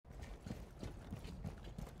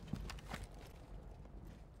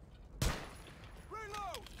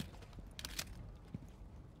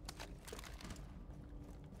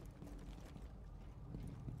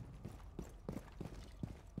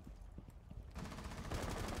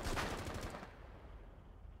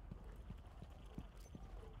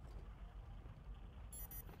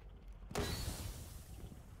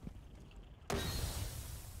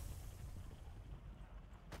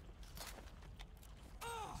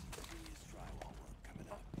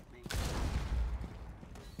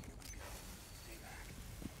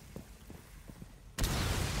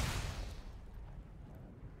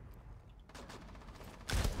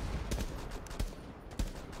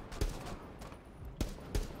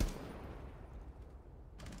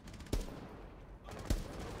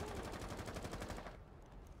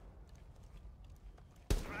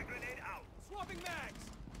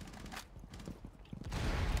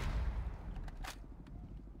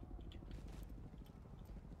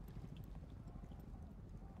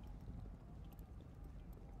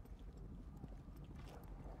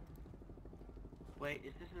Wait,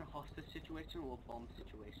 is this a hostage situation or a bomb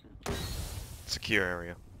situation? Secure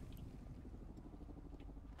area.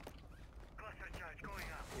 Cluster charge going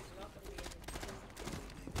up.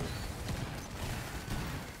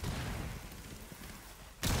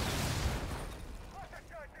 Cluster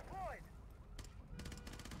charge deployed.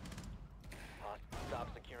 Stop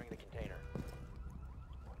securing the container.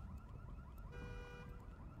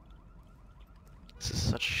 This is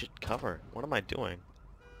such shit cover. What am I doing?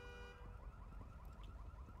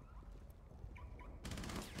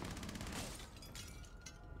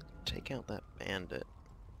 Take out that bandit.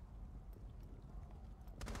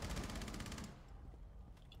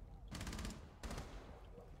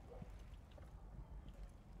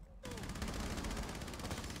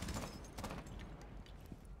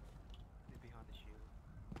 Behind the shield.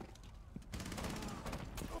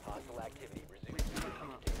 Hostile activity resumed.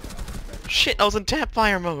 Shit, I was in tap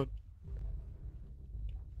fire mode!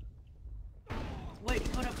 Wait,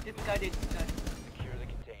 hold up, this guy did. Secure the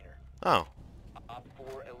container. Oh, Op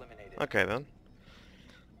 4 eliminated. okay then.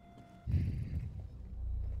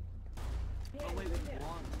 Oh wait,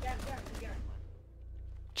 one.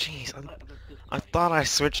 Jeez, I thought I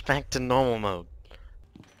switched back to normal mode.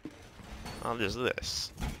 I'll just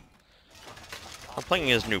this. I'm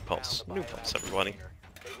playing as New Pulse. New Pulse, everybody.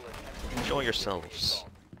 Enjoy yourselves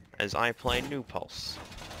as I play New Pulse.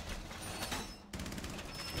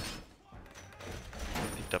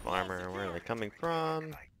 Picked up armor. Where are they coming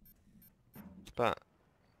from? But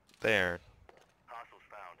there. Hostiles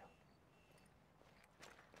found.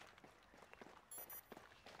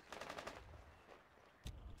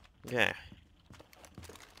 Yeah.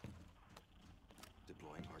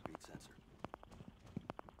 Deploying heartbeat sensor.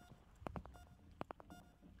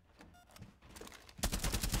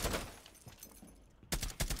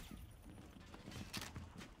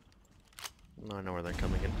 I know where they're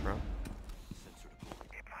coming in from. Sensor deployed.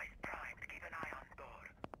 Device primed. Keep an eye on door.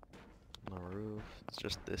 On the roof. It's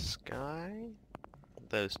just this guy.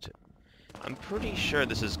 Those two. I'm pretty sure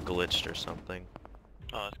this is glitched or something.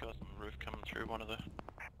 Oh, it's got some roof coming through one of the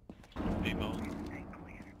people.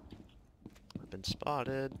 I've been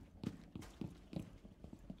spotted.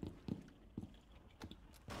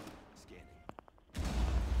 Scanning.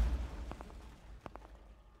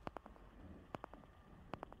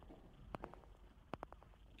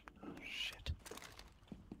 Shit.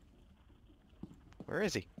 Where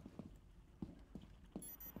is he?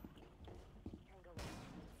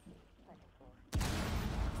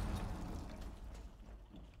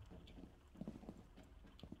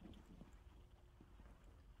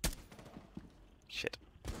 Shit.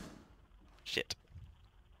 Shit.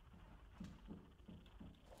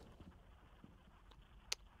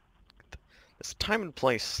 There's a time and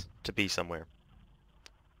place to be somewhere.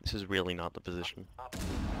 This is really not the position. Op 4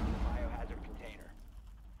 found the biohazard container.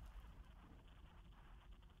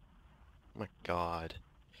 Oh my god.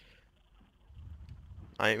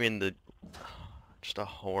 I'm in the... just a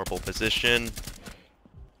horrible position.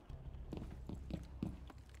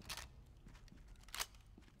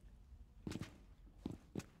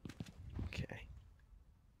 Okay.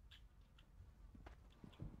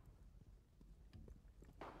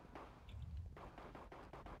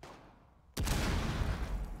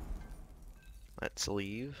 Let's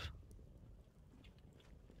leave.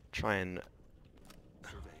 Try and...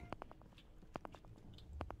 Surveying.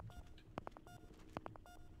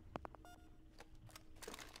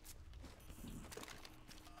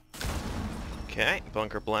 Okay,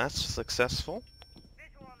 bunker blast successful.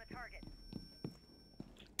 Visual on the target.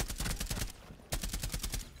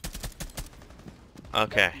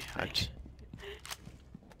 Okay,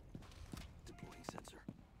 Deploying sensor.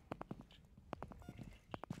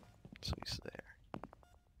 so he's there.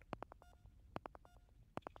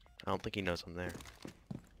 I don't think he knows I'm there.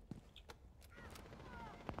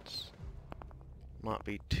 Let's not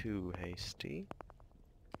be too hasty.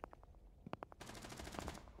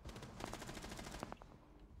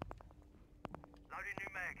 Loading new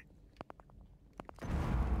mag.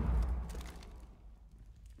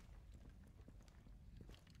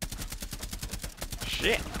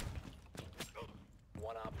 Shit!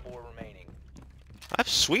 One Op 4 remaining. I've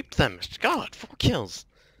sweeped them! God, 4 kills!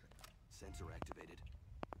 Sensor activated.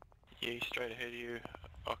 Yeah, he's straight ahead of you,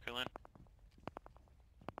 Oculent.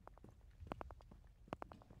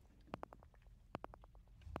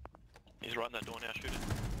 He's right in that door now, shoot it.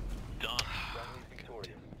 Done. Friendly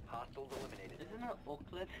victorious. Hostiles eliminated. Isn't it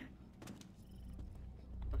awkward?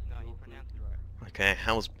 No, you pronounced it right. Okay,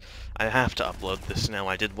 I have to upload this now,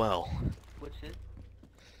 I did well. Which is?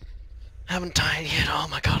 Haven't died yet, oh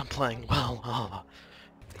my god, I'm playing well. Oh.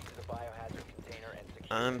 These are the biohazard container and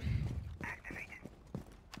secure.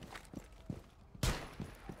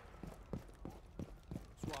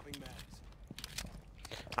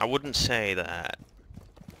 I wouldn't say that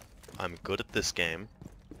I'm good at this game.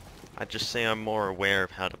 I'd just say I'm more aware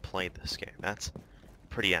of how to play this game. That's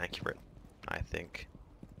pretty accurate, I think.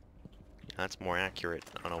 That's more accurate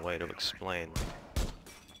on a way to explain.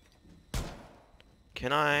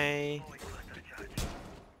 Can I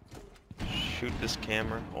shoot this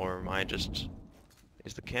camera, or am I just...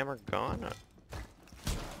 Is the camera gone?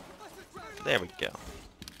 There we go.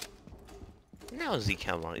 Now the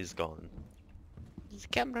camera is gone. The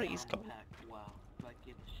camera is gone. Compact. Wow. Do I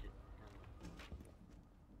give a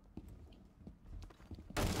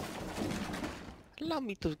shit? Allow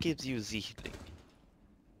me to give you the healing.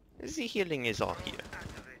 The healing is all here.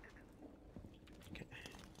 Okay.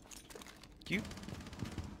 You?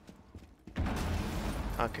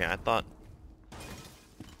 Okay, I thought...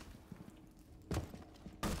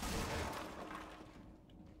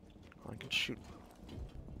 I can shoot.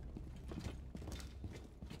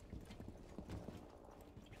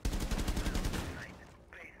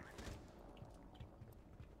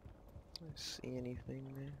 Do I see anything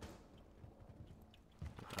there?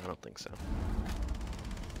 I don't think so.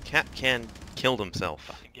 Capcan killed himself.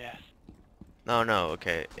 Fucking gas. No, no,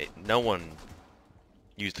 okay. No one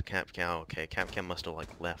used the Capcan. Okay, Capcan must have, like,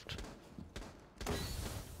 left.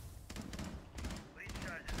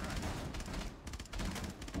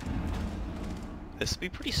 This would be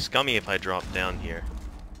pretty scummy if I dropped down here.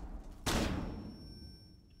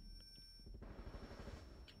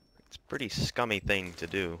 It's a pretty scummy thing to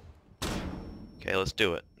do. Okay, let's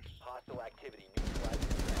do it. Hostile activity neutralized.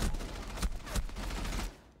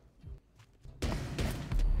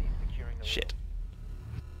 Securing the Shit.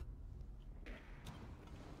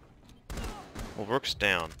 Well, Rook's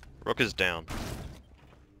down. Rook is down.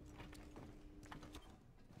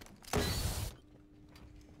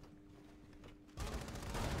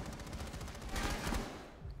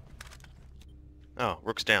 Oh,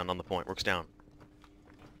 Rook's down on the point. Rook's down.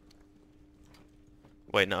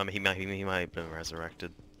 Wait, no, I mean, he might have been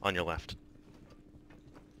resurrected. On your left.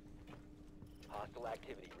 hostile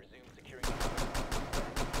activity. Resume securing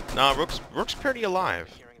Nah, Rook's pretty alive.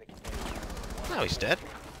 securing the container. Now he's dead.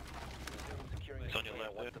 Resume securing He's the on your container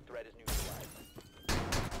left once there. the threat is neutralized.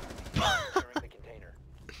 Securing the container.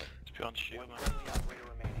 It's beyond shield, One man. friendly operator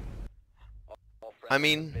remaining. All I friendlies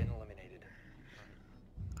mean- have been eliminated.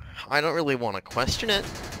 I don't really want to question it,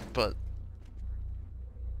 but...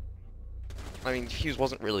 I mean, Hughes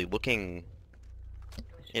wasn't really looking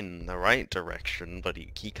in the right direction, but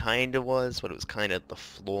he kind of was, but it was kind of at the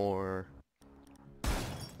floor.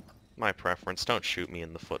 My preference, don't shoot me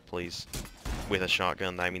in the foot, please. With a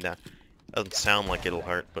shotgun, I mean, that doesn't sound like it'll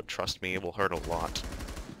hurt, but trust me, it will hurt a lot.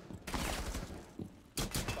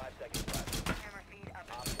 5 seconds left. Camera feed up.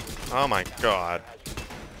 Op 4 Oh my god.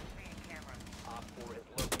 Feeding camera. Op 4 has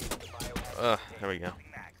located the biohazard There we go.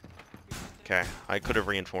 Mag. Okay, I could have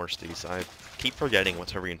reinforced these. I keep forgetting what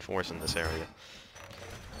to reinforce in this area.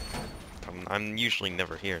 I'm usually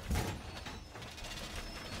never here.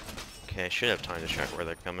 Okay, I should have time to check where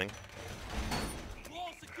they're coming.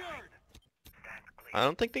 I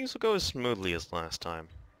don't think things will go as smoothly as last time.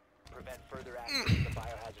 Prevent further access to the